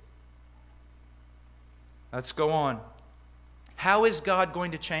He? Let's go on. How is God going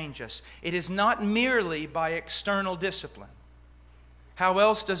to change us? It is not merely by external discipline. How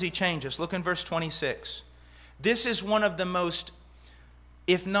else does He change us? Look in verse 26. This is one of the most,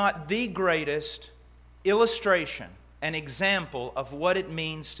 if not the greatest, illustration, an example of what it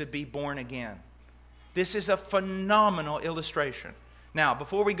means to be born again. This is a phenomenal illustration. Now,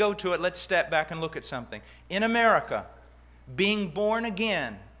 before we go to it, let's step back and look at something. In America, being born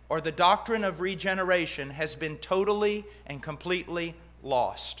again, or the doctrine of regeneration, has been totally and completely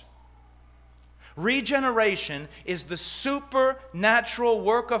lost. Regeneration is the supernatural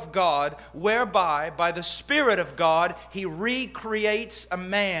work of God whereby, by the Spirit of God, He recreates a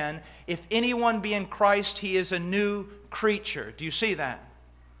man. If anyone be in Christ, he is a new creature. Do you see that?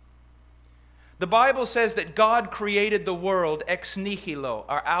 The Bible says that God created the world ex nihilo,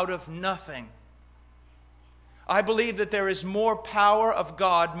 or out of nothing. I believe that there is more power of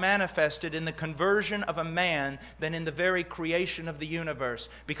God manifested in the conversion of a man than in the very creation of the universe.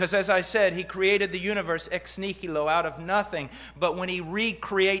 Because as I said, He created the universe ex nihilo, out of nothing. But when He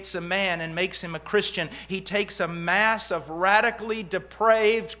recreates a man and makes him a Christian, He takes a mass of radically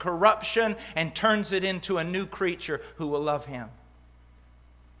depraved corruption and turns it into a new creature who will love Him.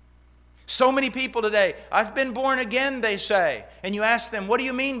 So many people today, I've been born again, they say. And you ask them, what do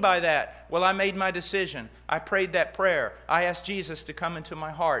you mean by that? Well, I made my decision. I prayed that prayer. I asked Jesus to come into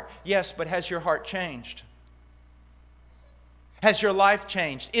my heart. Yes, but has your heart changed? Has your life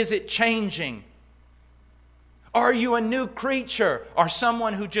changed? Is it changing? Are you a new creature or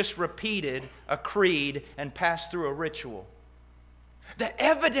someone who just repeated a creed and passed through a ritual? The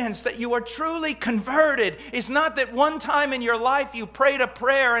evidence that you are truly converted is not that one time in your life you prayed a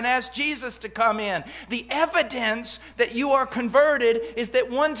prayer and asked Jesus to come in. The evidence that you are converted is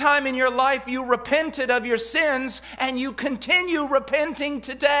that one time in your life you repented of your sins and you continue repenting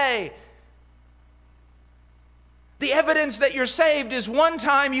today. The evidence that you're saved is one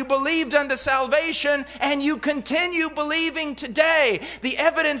time you believed unto salvation and you continue believing today. The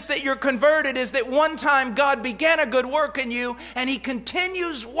evidence that you're converted is that one time God began a good work in you and He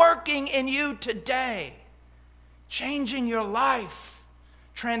continues working in you today, changing your life,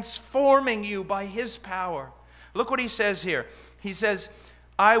 transforming you by His power. Look what He says here. He says,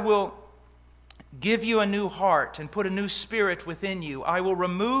 I will give you a new heart and put a new spirit within you. I will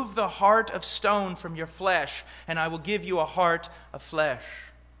remove the heart of stone from your flesh, and I will give you a heart of flesh.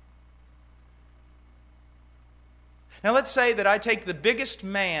 Now let's say that I take the biggest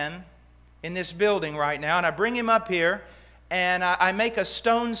man in this building right now, and I bring him up here, and I make a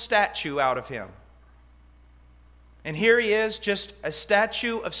stone statue out of him. And here he is, just a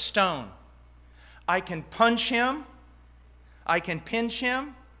statue of stone. I can punch him. I can pinch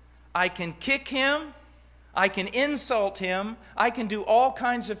him. I can kick him, I can insult him, I can do all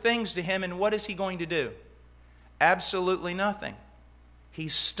kinds of things to him, and what is he going to do? Absolutely nothing.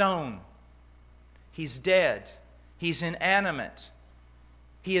 He's stone. He's dead. He's inanimate.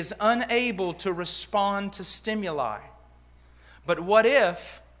 He is unable to respond to stimuli. But what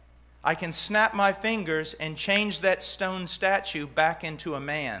if I can snap my fingers and change that stone statue back into a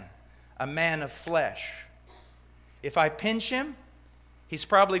man of flesh? If I pinch him, he's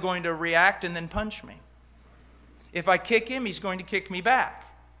probably going to react and then punch me. If I kick him, he's going to kick me back.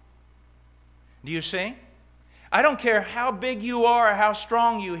 Do you see? I don't care how big you are or how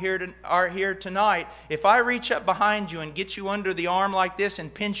strong you are here tonight. If I reach up behind you and get you under the arm like this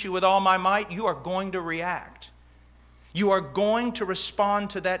and pinch you with all my might, you are going to react. You are going to respond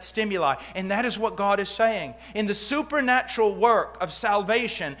to that stimuli. And that is what God is saying. In the supernatural work of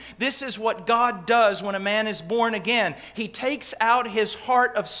salvation, this is what God does when a man is born again. He takes out his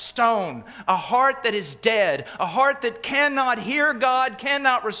heart of stone, a heart that is dead, a heart that cannot hear God,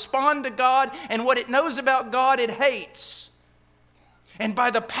 cannot respond to God, and what it knows about God, it hates. And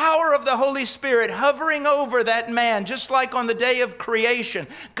by the power of the Holy Spirit hovering over that man, just like on the day of creation,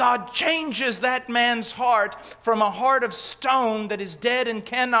 God changes that man's heart from a heart of stone that is dead and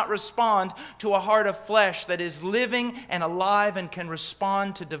cannot respond to a heart of flesh that is living and alive and can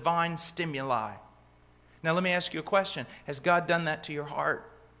respond to divine stimuli. Now let me ask you a question. Has God done that to your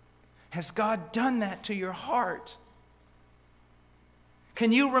heart? Has God done that to your heart?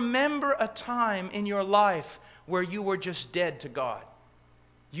 Can you remember a time in your life where you were just dead to God?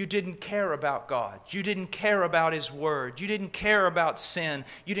 you didn't care about God. You didn't care about His Word. You didn't care about sin.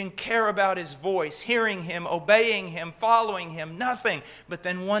 You didn't care about His voice, hearing Him, obeying Him, following Him, nothing. But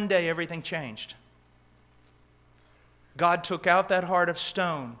then one day everything changed. God took out that heart of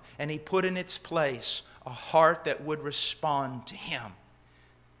stone and He put in its place a heart that would respond to Him.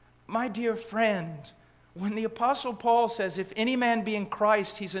 My dear friend, when the Apostle Paul says, if any man be in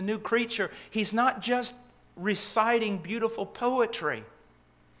Christ, he's a new creature, he's not just reciting beautiful poetry.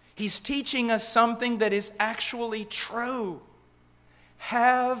 He's teaching us something that is actually true.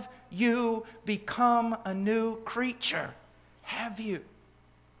 Have you become a new creature? Have you?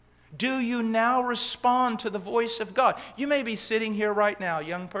 Do you now respond to the voice of God? You may be sitting here right now,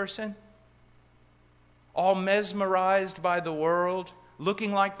 young person, all mesmerized by the world,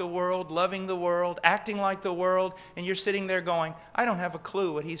 looking like the world, loving the world, acting like the world, and you're sitting there going, I don't have a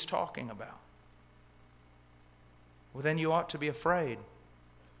clue what he's talking about. Well, then you ought to be afraid,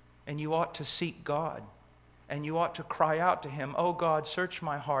 and you ought to seek God, and you ought to cry out to Him, oh God, search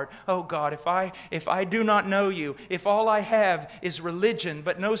my heart. Oh God, if I do not know You, if all I have is religion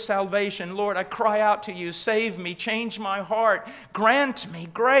but no salvation, Lord, I cry out to You, save me, change my heart, grant me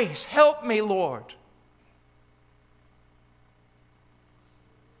grace, help me, Lord.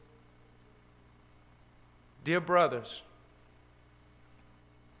 Dear brothers,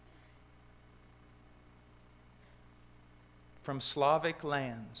 from Slavic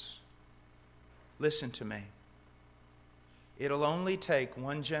lands, listen to me. It'll only take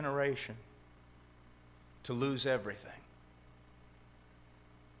one generation to lose everything.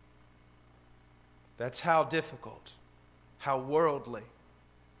 That's how difficult, how worldly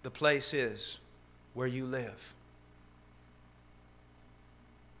the place is where you live.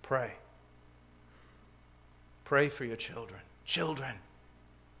 Pray. Pray for your children. Children,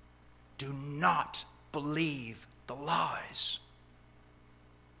 do not believe the lies.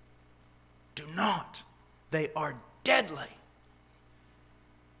 Do not. They are deadly.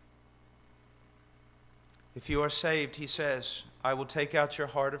 If you are saved, He says, I will take out your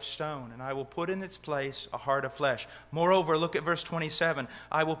heart of stone, and I will put in its place a heart of flesh. Moreover, look at verse 27.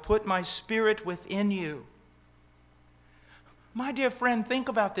 I will put my Spirit within you. My dear friend, think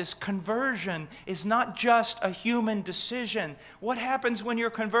about this. Conversion is not just a human decision. What happens when you're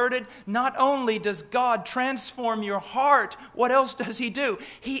converted? Not only does God transform your heart, what else does He do?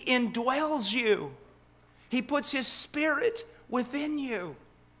 He indwells you. He puts His Spirit within you.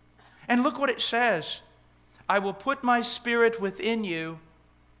 And look what it says. I will put my Spirit within you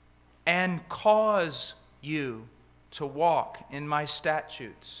and cause you to walk in my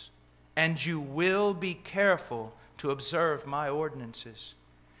statutes, and you will be careful to observe my ordinances.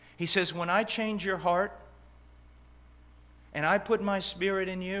 He says, when I change your heart and I put my Spirit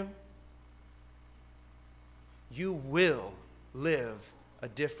in you, you will live a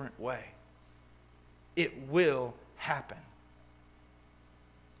different way. It will happen.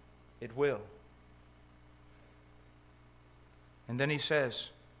 It will. And then He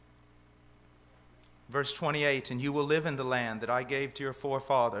says, verse 28, and you will live in the land that I gave to your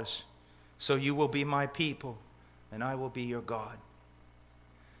forefathers, so you will be my people, and I will be your God.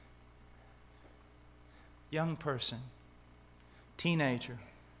 Young person, teenager,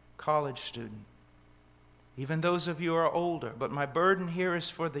 college student, even those of you who are older, but my burden here is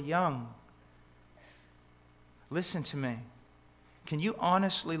for the young. Listen to me. Can you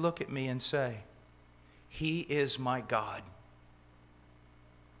honestly look at me and say, He is my God?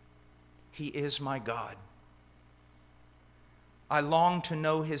 He is my God. I long to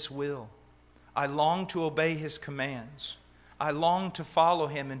know His will. I long to obey His commands. I long to follow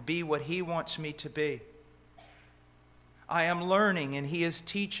Him and be what He wants me to be. I am learning, and He is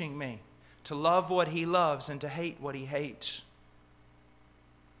teaching me to love what He loves and to hate what He hates.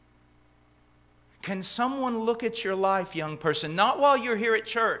 Can someone look at your life, young person, not while you're here at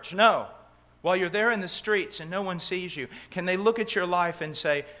church, no, while you're there in the streets and no one sees you, can they look at your life and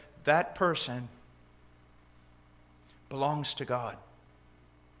say, that person belongs to God?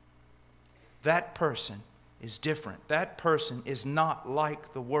 That person is different. That person is not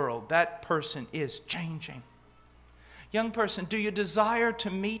like the world. That person is changing. Young person, do you desire to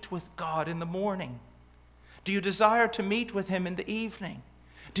meet with God in the morning? Do you desire to meet with Him in the evening?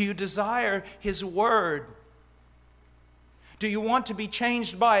 Do you desire His Word? Do you want to be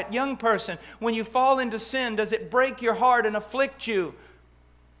changed by it? Young person, when you fall into sin, does it break your heart and afflict you?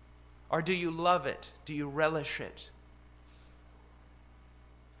 Or do you love it? Do you relish it?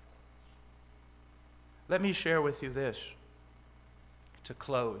 Let me share with you this to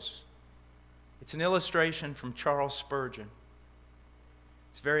close. It's an illustration from Charles Spurgeon.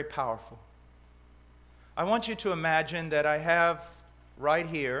 It's very powerful. I want you to imagine that I have right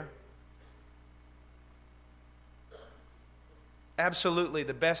here, absolutely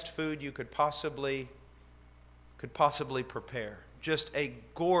the best food you could possibly prepare. Just a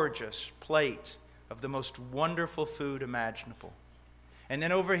gorgeous plate of the most wonderful food imaginable. And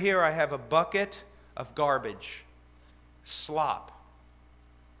then over here I have a bucket of garbage, slop.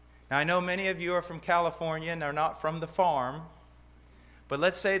 Now I know many of you are from California and are not from the farm, but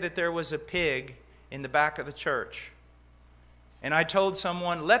let's say that there was a pig in the back of the church. And I told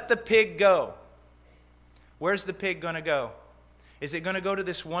someone, let the pig go. Where's the pig going to go? Is it going to go to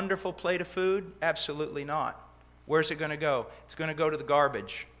this wonderful plate of food? Absolutely not. Where's it going to go? It's going to go to the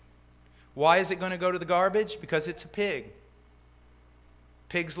garbage. Why is it going to go to the garbage? Because it's a pig.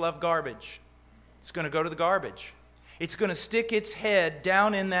 Pigs love garbage. It's going to go to the garbage. It's going to stick its head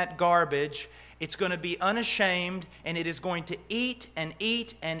down in that garbage. It's going to be unashamed, and it is going to eat and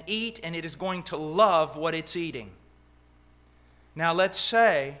eat and eat, and it is going to love what it's eating. Now let's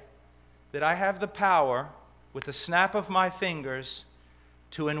say that I have the power, with the snap of my fingers,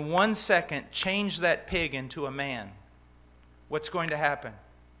 to in 1 second change that pig into a man. What's going to happen?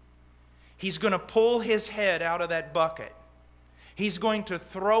 He's going to pull his head out of that bucket. He's going to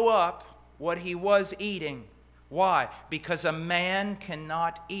throw up what he was eating. Why? Because a man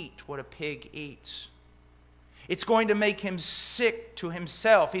cannot eat what a pig eats. It's going to make him sick to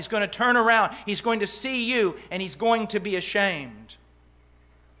himself. He's going to turn around. He's going to see you, and he's going to be ashamed.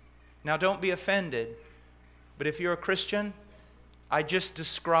 Now, don't be offended, but if you're a Christian, I just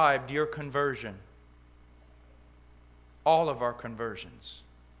described your conversion. All of our conversions.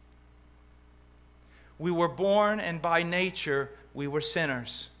 We were born, and by nature, we were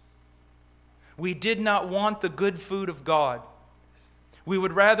sinners. We did not want the good food of God. We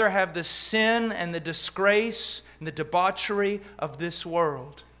would rather have the sin and the disgrace and the debauchery of this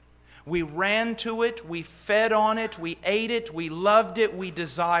world. We ran to it, we fed on it, we ate it, we loved it, we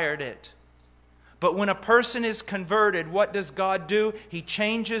desired it. But when a person is converted, what does God do? He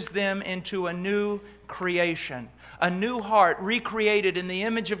changes them into a new creation. A new heart recreated in the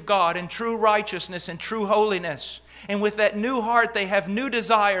image of God in true righteousness and true holiness. And with that new heart, they have new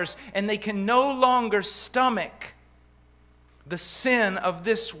desires, and they can no longer stomach the sin of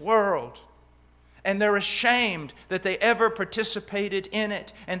this world. And they're ashamed that they ever participated in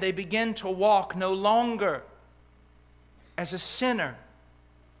it. And they begin to walk no longer as a sinner,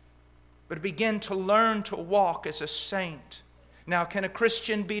 but begin to learn to walk as a saint. Now, can a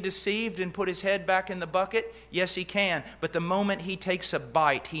Christian be deceived and put his head back in the bucket? Yes, he can. But the moment he takes a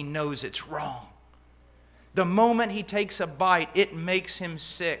bite, he knows it's wrong. The moment he takes a bite, it makes him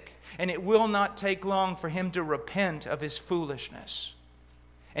sick. And it will not take long for him to repent of his foolishness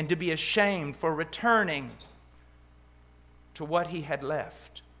and to be ashamed for returning to what he had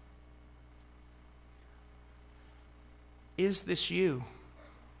left. Is this you?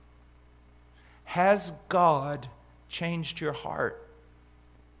 Has God changed your heart?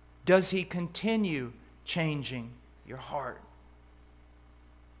 Does He continue changing your heart?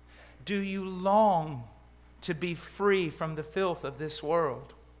 Do you long to be free from the filth of this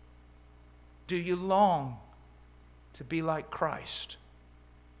world? Do you long to be like Christ?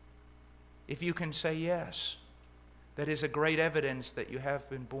 If you can say yes, that is a great evidence that you have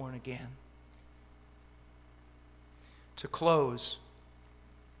been born again. To close,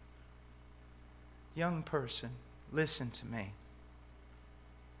 young person, listen to me.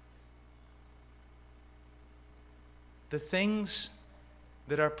 The things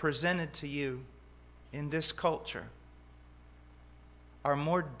that are presented to you in this culture are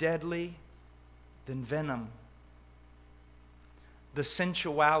more deadly than venom. The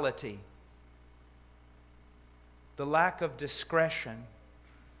sensuality, the lack of discretion,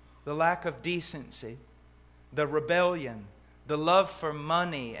 the lack of decency, the rebellion, the love for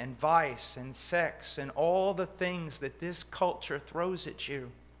money and vice and sex and all the things that this culture throws at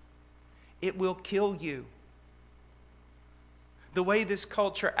you, it will kill you. The way this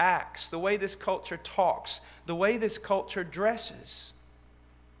culture acts, the way this culture talks, the way this culture dresses,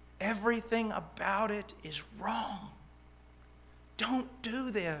 everything about it is wrong. Don't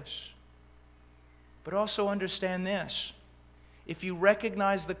do this. But also understand this. If you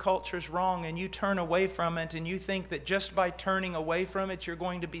recognize the culture's wrong and you turn away from it and you think that just by turning away from it you're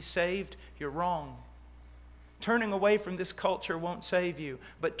going to be saved, you're wrong. Turning away from this culture won't save you,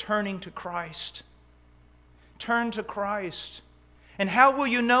 but turning to Christ. Turn to Christ. And how will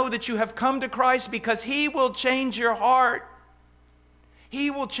you know that you have come to Christ? Because He will change your heart.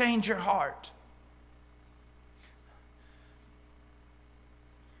 He will change your heart.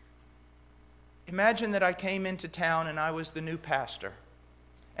 Imagine that I came into town and I was the new pastor.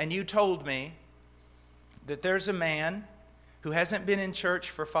 And you told me that there's a man who hasn't been in church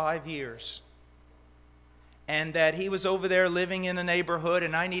for 5 years, and that he was over there living in a neighborhood,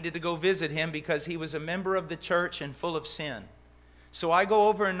 and I needed to go visit him because he was a member of the church and full of sin. So I go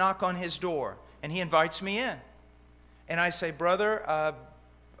over and knock on his door, and he invites me in. And I say, "Brother,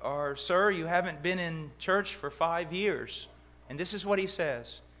 or sir, you haven't been in church for 5 years." And this is what he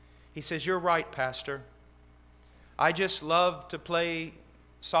says. He says, "You're right, Pastor. I just love to play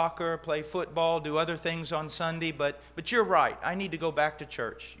soccer, play football, do other things on Sunday, but you're right. I need to go back to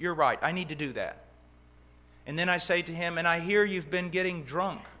church. You're right. I need to do that." And then I say to him, "And I hear you've been getting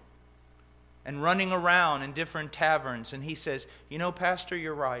drunk and running around in different taverns." And he says, "You know, Pastor,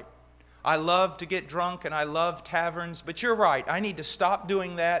 you're right. I love to get drunk and I love taverns, but you're right. I need to stop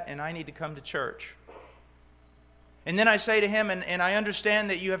doing that and I need to come to church." And then I say to him, and I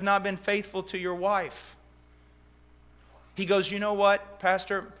understand that you have not been faithful to your wife." He goes, "You know what,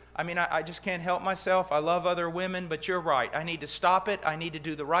 Pastor? I just can't help myself. I love other women, but you're right. I need to stop it. I need to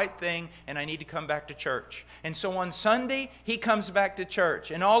do the right thing, and I need to come back to church." And so on Sunday, he comes back to church.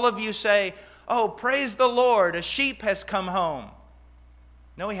 And all of you say, "Oh, praise the Lord, a sheep has come home."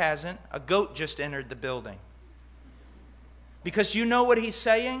 No, he hasn't. A goat just entered the building. Because you know what he's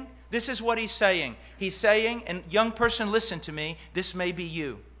saying? This is what he's saying. He's saying, and young person, listen to me, this may be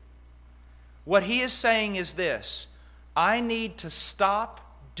you. What he is saying is this: I need to stop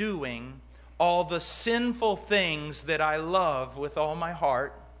doing all the sinful things that I love with all my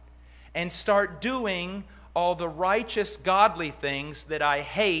heart and start doing all the righteous, godly things that I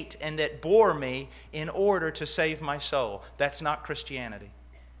hate and that bore me in order to save my soul. That's not Christianity.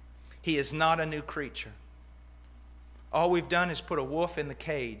 He is not a new creature. All we've done is put a wolf in the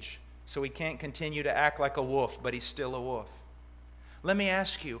cage so he can't continue to act like a wolf, but he's still a wolf. Let me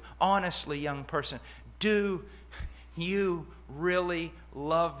ask you, honestly, young person, do you really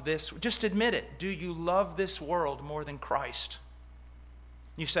love this? Just admit it. Do you love this world more than Christ?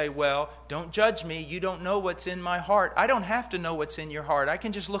 You say, "Well, don't judge me. You don't know what's in my heart." I don't have to know what's in your heart. I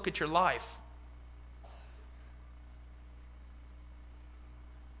can just look at your life.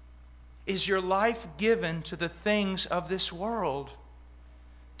 Is your life given to the things of this world?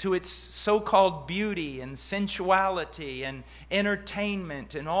 To its so-called beauty and sensuality and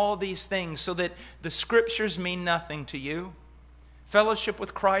entertainment and all these things, so that the Scriptures mean nothing to you? Fellowship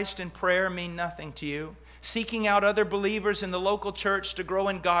with Christ and prayer mean nothing to you? Seeking out other believers in the local church to grow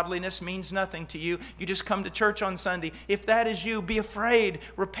in godliness means nothing to you. You just come to church on Sunday. If that is you, be afraid.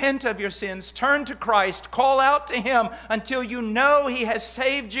 Repent of your sins. Turn to Christ. Call out to Him until you know He has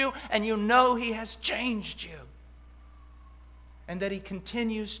saved you and you know He has changed you, and that He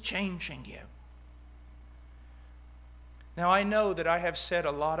continues changing you. Now, I know that I have said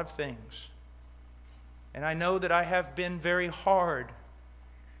a lot of things, and I know that I have been very hard.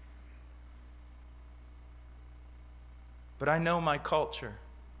 But I know my culture.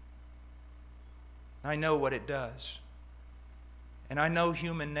 I know what it does. And I know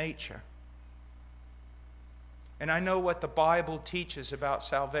human nature. And I know what the Bible teaches about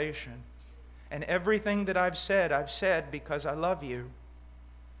salvation. And everything that I've said because I love you.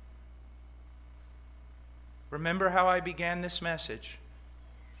 Remember how I began this message.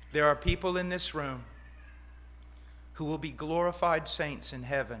 There are people in this room who will be glorified saints in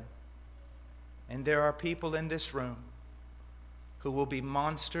heaven. And there are people in this room who will be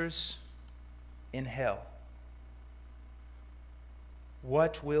monsters in hell.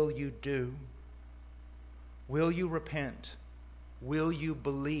 What will you do? Will you repent? Will you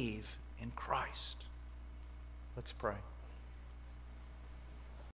believe in Christ? Let's pray.